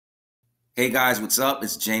Hey guys, what's up?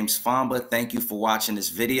 It's James Famba. Thank you for watching this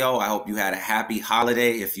video. I hope you had a happy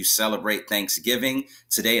holiday if you celebrate Thanksgiving.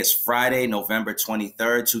 Today is Friday, November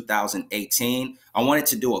 23rd, 2018. I wanted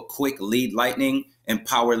to do a quick lead lightning and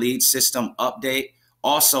power lead system update.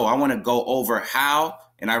 Also, I want to go over how,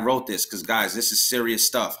 and I wrote this because guys, this is serious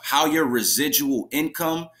stuff, how your residual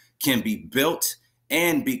income can be built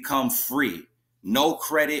and become free. No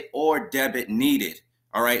credit or debit needed.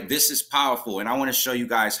 All right, this is powerful, and I want to show you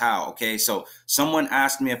guys how, okay? So someone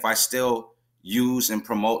asked me if I still use and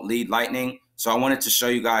promote Lead Lightning. So I wanted to show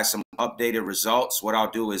you guys some updated results. What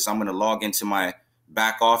I'll do is I'm going to log into my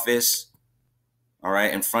back office, all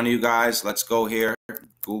right, in front of you guys. Let's go here,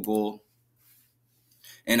 Google.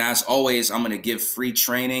 And as always, I'm going to give free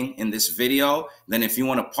training in this video. Then if you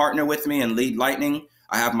want to partner with me in Lead Lightning,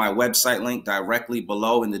 I have my website link directly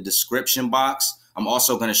below in the description box. I'm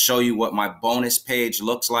also going to show you what my bonus page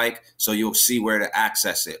looks like so you'll see where to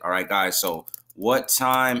access it. All right, guys. So what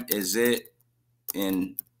time is it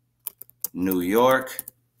in New York?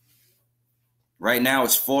 Right now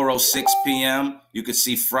it's 4:06 p.m. You can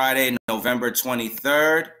see Friday, November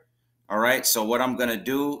 23rd. All right. So what I'm going to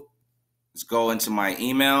do is go into my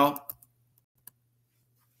email.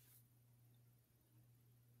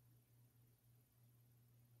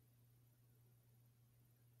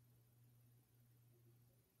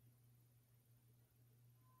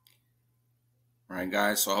 All right,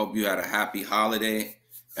 guys, so I hope you had a happy holiday.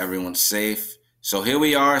 Everyone's safe. So here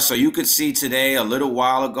we are. So you could see today, a little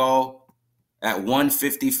while ago, at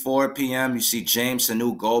 1:54 p.m., you see James, a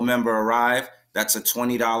new gold member, arrive. That's a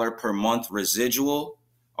 $20 per month residual.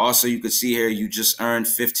 Also, you could see here, you just earned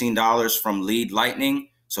 $15 from Lead Lightning.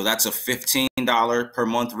 So that's a $15 per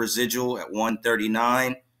month residual at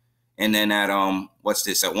 139. And then at, what's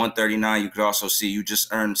this? At 139, you could also see you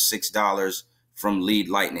just earned $6 from Lead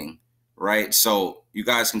Lightning. Right? So you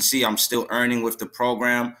guys can see I'm still earning with the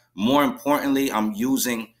program. More importantly, I'm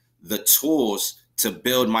using the tools to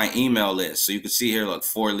build my email list. So you can see here, look,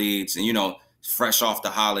 4 leads and, you know, fresh off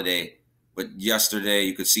the holiday. But yesterday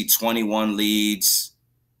you could see 21 leads.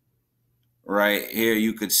 Right here,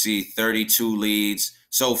 you could see 32 leads.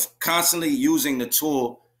 So constantly using the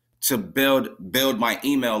tool to build my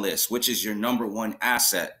email list, which is your number one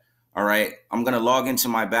asset. All right. I'm going to log into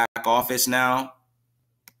my back office now.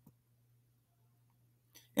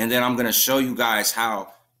 And then I'm going to show you guys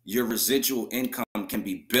how your residual income can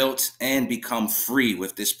be built and become free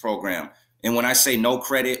with this program. And when I say no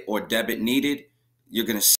credit or debit needed, you're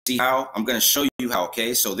going to see how. I'm going to show you how,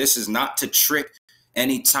 okay? So this is not to trick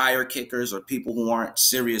any tire kickers or people who aren't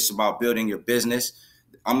serious about building your business.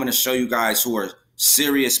 I'm going to show you guys who are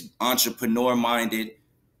serious entrepreneur-minded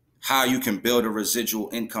how you can build a residual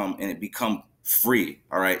income and it become free,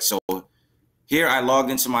 all right? So here I logged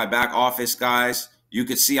into my back office, guys. You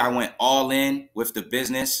could see I went all in with the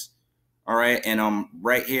business. All right. And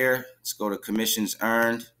right here, let's go to commissions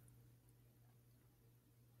earned.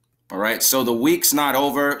 All right. So the week's not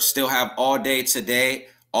over. Still have all day today,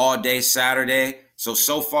 all day Saturday.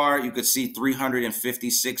 So far, you could see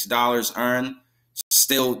 $356 earned.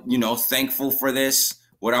 Still, you know, thankful for this.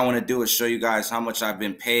 What I want to do is show you guys how much I've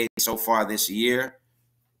been paid so far this year.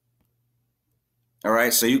 All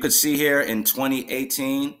right. So you could see here in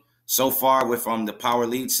 2018, so far with the Power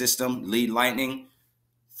Lead system, Lead Lightning,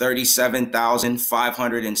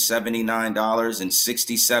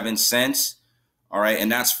 $37,579.67. All right, and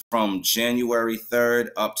that's from January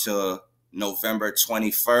 3rd up to November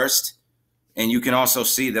 21st. And you can also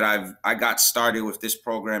see that I got started with this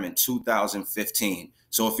program in 2015.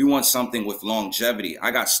 So if you want something with longevity,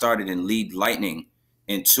 I got started in Lead Lightning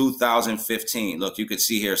in 2015. Look, you could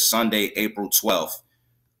see here Sunday, April 12th.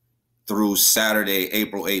 Through Saturday,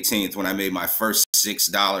 April 18th, when I made my first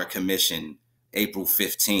 $6 commission, April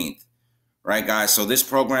 15th. Right, guys? So this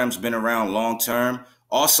program's been around long term.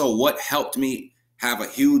 Also, what helped me have a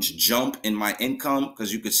huge jump in my income,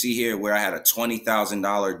 because you could see here where I had a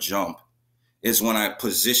 $20,000 jump, is when I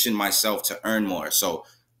positioned myself to earn more. So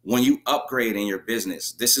when you upgrade in your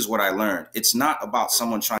business, this is what I learned. It's not about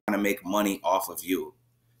someone trying to make money off of you.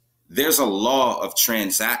 There's a law of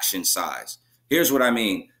transaction size. Here's what I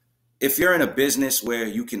mean. If you're in a business where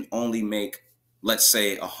you can only make, let's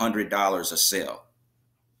say, $100 a sale,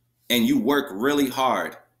 and you work really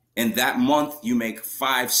hard, and that month you make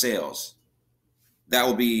 5 sales, that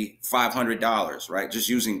will be $500, right? Just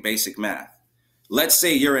using basic math. Let's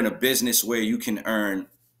say you're in a business where you can earn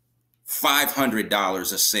 $500 a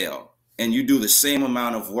sale, and you do the same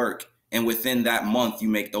amount of work, and within that month you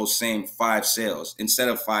make those same 5 sales. Instead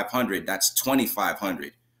of 500, that's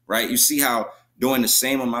 2,500, right? You see how doing the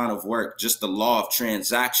same amount of work, just the law of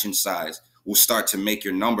transaction size will start to make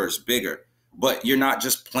your numbers bigger. But you're not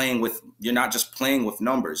just playing with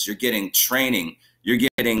numbers. You're getting training.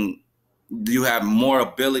 You have more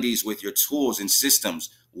abilities with your tools and systems,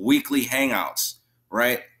 weekly hangouts,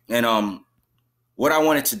 right? And what I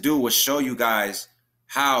wanted to do was show you guys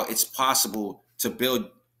how it's possible to build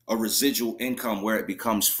a residual income where it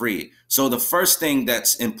becomes free. So the first thing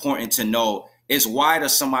that's important to know is, why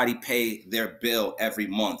does somebody pay their bill every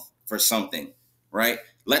month for something, right?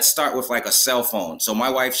 Let's start with like a cell phone. So my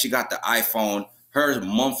wife, she got the iPhone. Her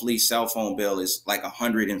monthly cell phone bill is like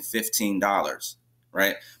 $115,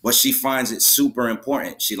 right? But she finds it super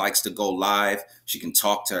important. She likes to go live. She can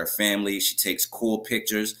talk to her family. She takes cool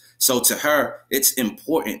pictures. So to her, it's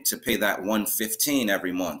important to pay that $115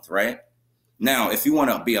 every month, right? Now, if you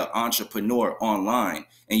want to be an entrepreneur online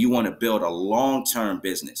and you want to build a long-term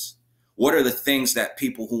business, what are the things that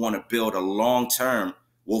people who want to build a long-term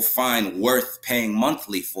will find worth paying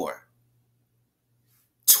monthly for?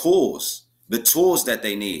 Tools, the tools that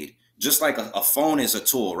they need. Just like a phone is a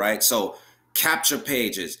tool, right? So capture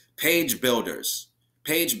pages, page builders.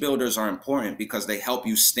 Page builders are important because they help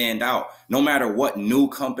you stand out. No matter what new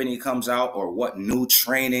company comes out or what new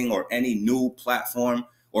training or any new platform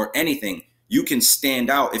or anything, you can stand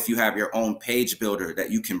out if you have your own page builder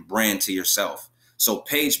that you can brand to yourself. So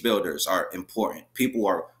page builders are important. People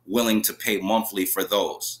are willing to pay monthly for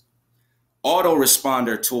those.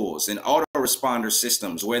 Autoresponder tools and autoresponder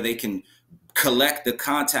systems where they can collect the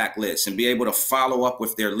contact list and be able to follow up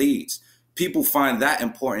with their leads. People find that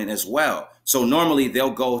important as well. So normally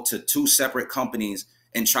they'll go to two separate companies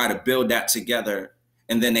and try to build that together.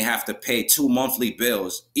 And then they have to pay 2 monthly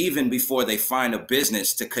bills even before they find a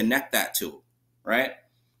business to connect that to, right?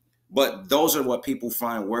 But those are what people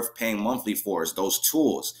find worth paying monthly for, is those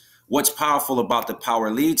tools. What's powerful about the Power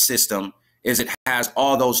Lead system is it has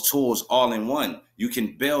all those tools all in one. You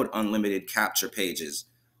can build unlimited capture pages,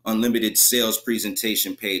 unlimited sales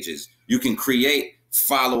presentation pages. You can create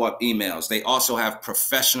follow-up emails. They also have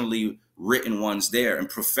professionally written ones there and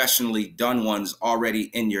professionally done ones already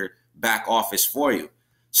in your back office for you.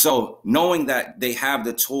 So knowing that they have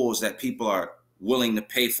the tools that people are willing to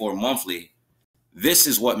pay for monthly, this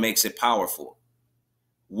is what makes it powerful.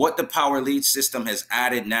 What the Power Lead system has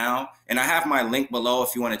added now, and I have my link below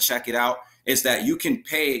if you want to check it out, is that you can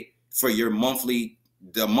pay for your monthly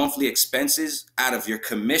expenses out of your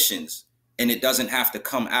commissions, and it doesn't have to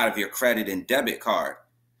come out of your credit and debit card.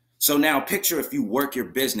 So now picture if you work your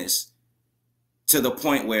business to the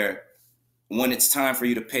point where when it's time for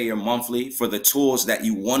you to pay your monthly for the tools that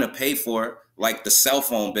you want to pay for, like the cell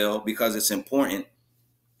phone bill, because it's important,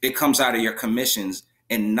 it comes out of your commissions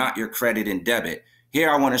and not your credit and debit. Here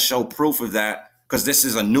I want to show proof of that because this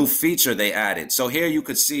is a new feature they added. So here you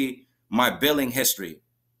could see my billing history.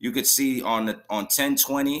 You could see on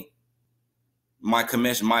 10/20,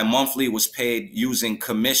 my monthly was paid using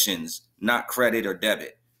commissions, not credit or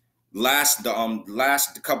debit. Last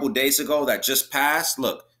couple days ago that just passed,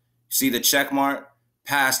 look, see the check mark?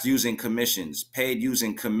 Passed using commissions, paid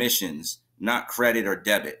using commissions, not credit or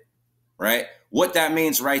debit, right? What that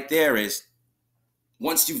means right there is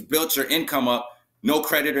once you've built your income up, no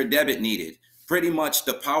credit or debit needed. Pretty much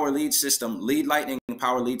the Power Lead system, Lead Lightning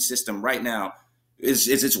Power Lead system right now is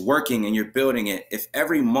it's working and you're building it. If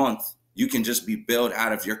every month you can just be billed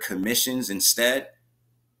out of your commissions instead,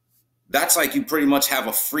 that's like you pretty much have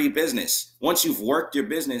a free business. Once you've worked your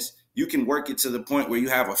business, you can work it to the point where you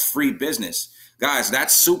have a free business. Guys,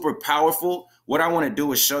 that's super powerful. What I want to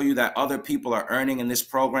do is show you that other people are earning in this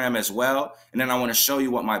program as well. And then I want to show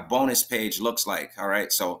you what my bonus page looks like. All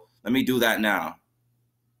right, so let me do that now.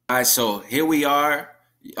 All right, so here we are.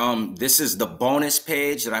 This is the bonus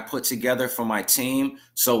page that I put together for my team.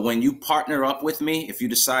 So when you partner up with me, if you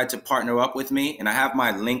decide to partner up with me, and I have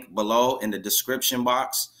my link below in the description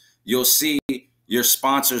box, you'll see your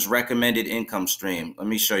sponsor's recommended income stream. Let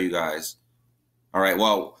me show you guys. All right,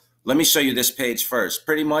 well, let me show you this page first.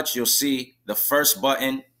 Pretty much you'll see the first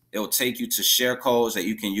button. It'll take you to share codes that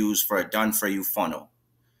you can use for a done-for-you funnel.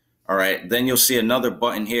 All right, then you'll see another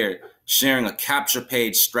button here, sharing a capture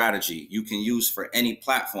page strategy you can use for any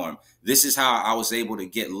platform. This is how I was able to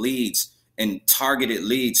get leads and targeted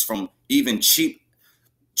leads from even cheap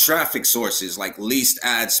traffic sources like leased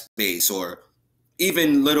ad space or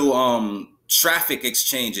even little traffic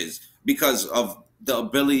exchanges because of the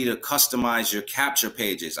ability to customize your capture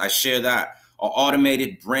pages. I share that. An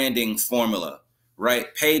automated branding formula,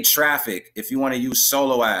 right? Paid traffic. If you want to use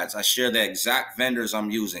solo ads, I share the exact vendors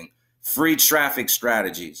I'm using. Free traffic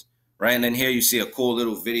strategies, right? And then here you see a cool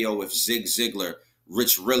little video with Zig Ziglar,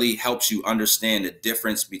 which really helps you understand the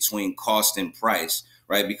difference between cost and price,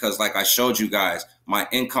 right? Because like I showed you guys, my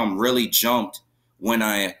income really jumped when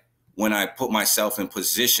I put myself in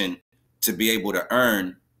position to be able to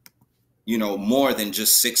earn, you know, more than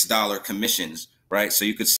just $6 commissions, right? So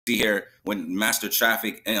you could see here when Master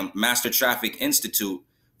Traffic Institute,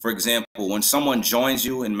 for example, when someone joins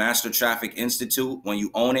you in Master Traffic Institute, when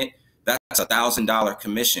you own it, that's $1,000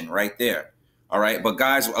 commission right there. All right, but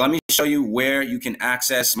guys, let me show you where you can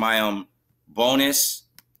access my bonus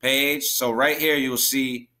page. So right here, you'll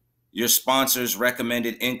see your sponsor's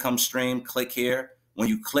recommended income stream. Click here. When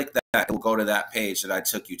you click that, it will go to that page that I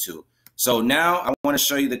took you to. So now I want to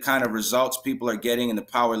show you the kind of results people are getting in the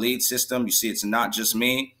Power Lead system. You see, it's not just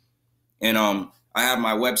me. And I have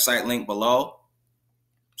my website link below.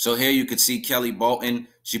 So here you could see Kelly Bolton.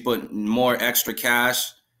 She put more extra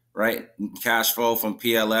cash, right? Cash flow from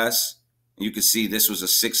PLS. You can see this was a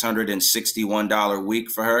 $661 week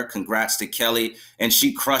for her. Congrats to Kelly. And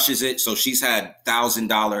she crushes it. So she's had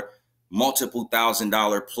 $1,000, multiple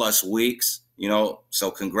 $1,000 plus weeks, you know. So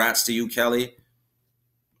congrats to you, Kelly.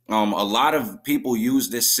 A lot of people use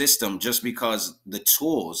this system just because the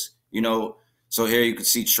tools, you know. So here you can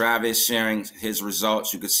see Travis sharing his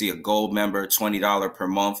results. You could see a gold member, $20 per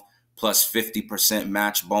month plus 50%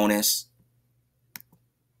 match bonus.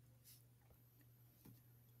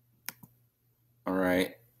 All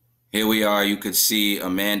right. Here we are. You could see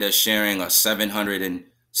Amanda sharing a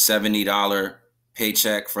 $770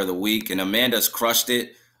 paycheck for the week. And Amanda's crushed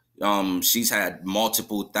it. She's had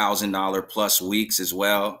multiple $1,000 plus weeks as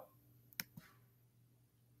well.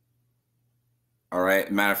 All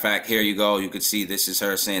right. Matter of fact, here you go. You could see this is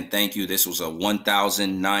her saying thank you. This was a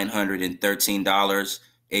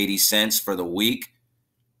 $1,913.80 for the week.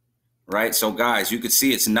 Right. So guys, you could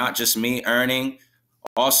see it's not just me earning.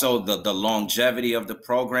 Also, the longevity of the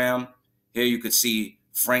program. Here you could see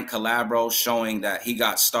Frank Calabro showing that he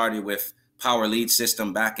got started with Power Lead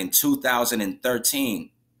System back in 2013,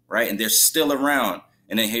 right? And they're still around.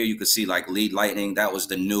 And then here you could see like Lead Lightning. That was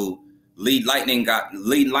the new Lead Lightning.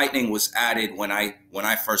 Lead Lightning was added when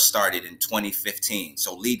I first started in 2015.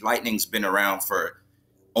 So Lead Lightning's been around for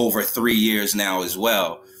over 3 years now as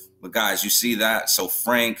well. But guys, you see that? So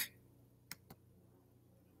Frank.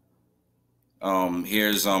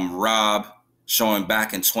 Here's Rob showing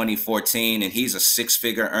back in 2014, and he's a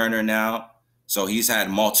six-figure earner now. So he's had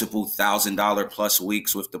multiple $1,000 plus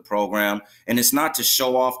weeks with the program. And it's not to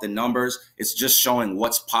show off the numbers. It's just showing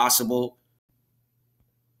what's possible.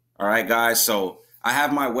 All right, guys. So I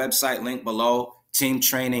have my website link below. Team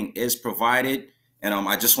training is provided. And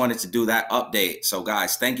I just wanted to do that update. So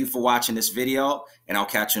guys, thank you for watching this video, and I'll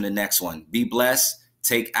catch you in the next one. Be blessed.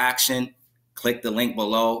 Take action. Click the link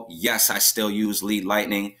below. Yes, I still use Lead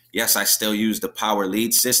Lightning. Yes, I still use the Power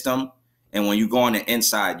Lead system. And when you go on the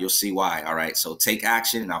inside, you'll see why. All right, so take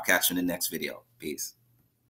action, and I'll catch you in the next video. Peace.